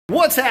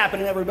What's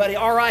happening, everybody?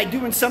 All right,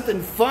 doing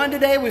something fun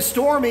today with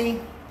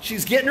Stormy.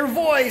 She's getting her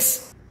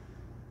voice.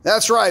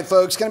 That's right,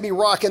 folks. Gonna be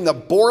rocking the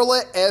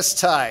Borla S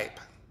Type.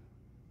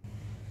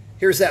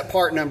 Here's that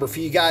part number for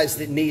you guys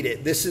that need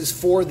it. This is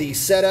for the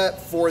setup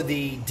for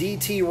the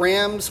DT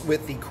Rams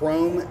with the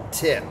chrome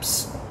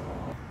tips.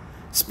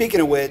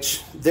 Speaking of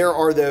which, there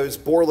are those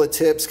Borla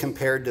tips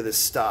compared to the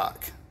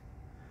stock.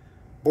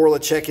 Borla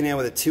checking in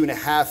with a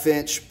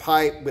 2.5-inch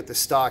pipe with the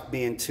stock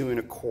being 2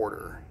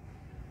 1/4.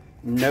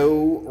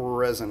 No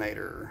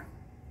resonator.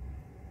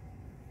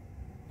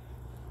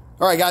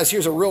 All right, guys,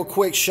 here's a real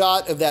quick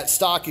shot of that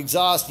stock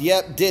exhaust.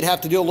 Yep, did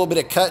have to do a little bit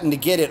of cutting to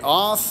get it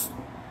off,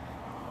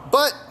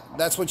 but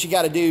that's what you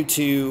got to do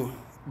to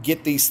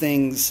get these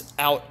things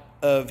out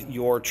of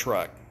your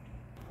truck.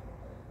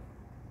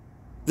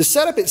 The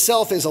setup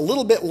itself is a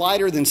little bit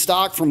lighter than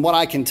stock from what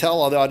I can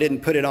tell, although I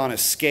didn't put it on a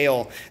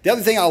scale. The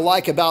other thing I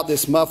like about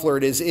this muffler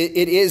is it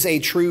is a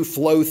true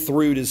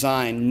flow-through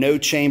design. No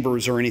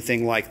chambers or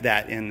anything like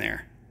that in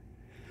there.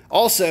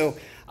 Also,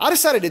 I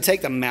decided to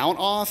take the mount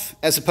off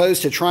as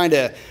opposed to trying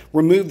to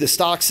remove the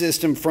stock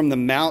system from the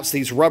mounts,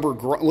 these rubber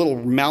little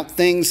mount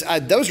things.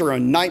 Those are a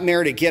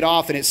nightmare to get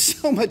off, and it's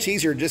so much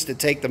easier just to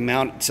take the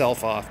mount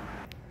itself off.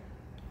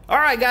 All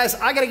right, guys,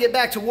 I got to get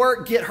back to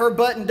work, get her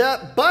buttoned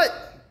up,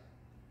 but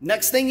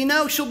next thing you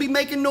know, she'll be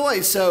making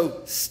noise,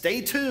 so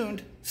stay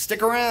tuned.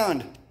 Stick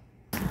around.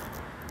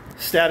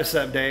 Status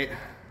update.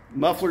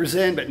 Muffler's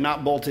in, but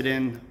not bolted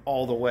in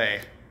all the way.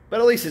 But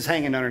at least it's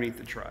hanging underneath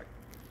the truck.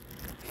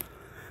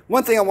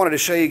 One thing I wanted to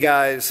show you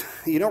guys,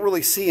 you don't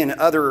really see in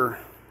other,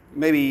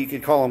 maybe you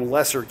could call them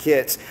lesser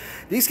kits.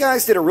 These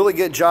guys did a really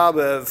good job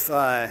of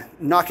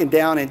knocking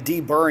down and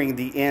deburring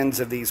the ends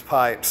of these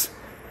pipes.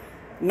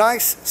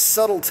 Nice,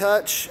 subtle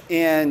touch,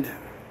 and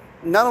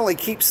not only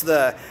keeps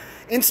the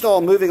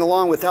install moving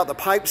along without the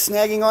pipes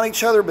snagging on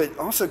each other, but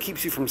also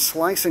keeps you from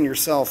slicing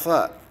yourself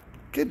up.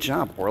 Good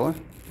job, Borla.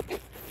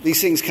 These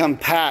things come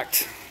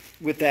packed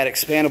with that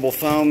expandable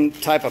foam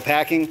type of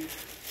packing.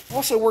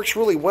 Also works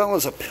really well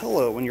as a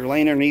pillow when you're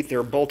laying underneath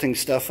there bolting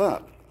stuff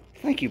up.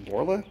 Thank you,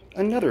 Borla.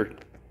 Another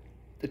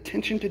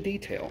attention to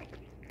detail.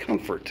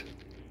 Comfort.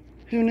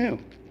 Who knew?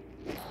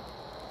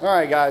 All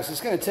right, guys,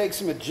 it's going to take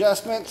some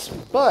adjustments,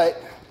 but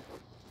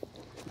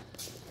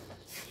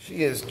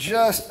she is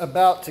just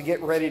about to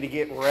get ready to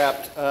get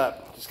wrapped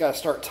up. Just got to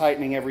start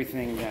tightening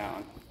everything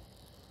down.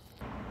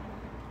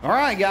 All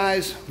right,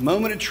 guys,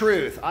 moment of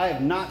truth. I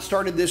have not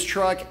started this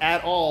truck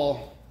at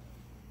all.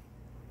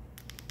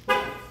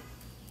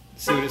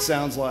 Let's see what it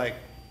sounds like.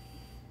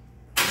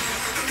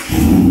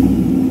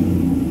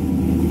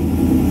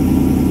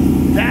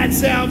 That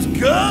sounds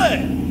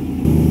good.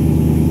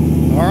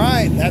 All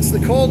right, that's the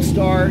cold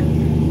start.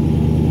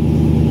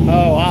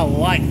 Oh, I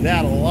like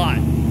that a lot.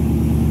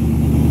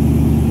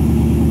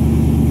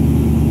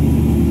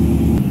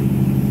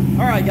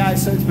 All right,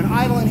 guys, so it's been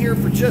idling here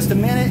for just a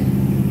minute.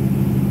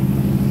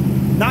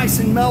 Nice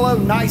and mellow,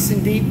 nice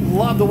and deep.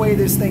 Love the way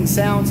this thing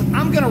sounds.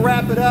 I'm gonna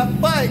wrap it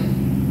up, but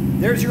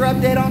there's your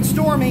update on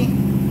Stormy.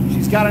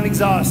 She's got an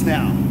exhaust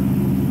now.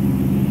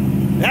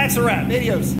 That's a wrap. Adios.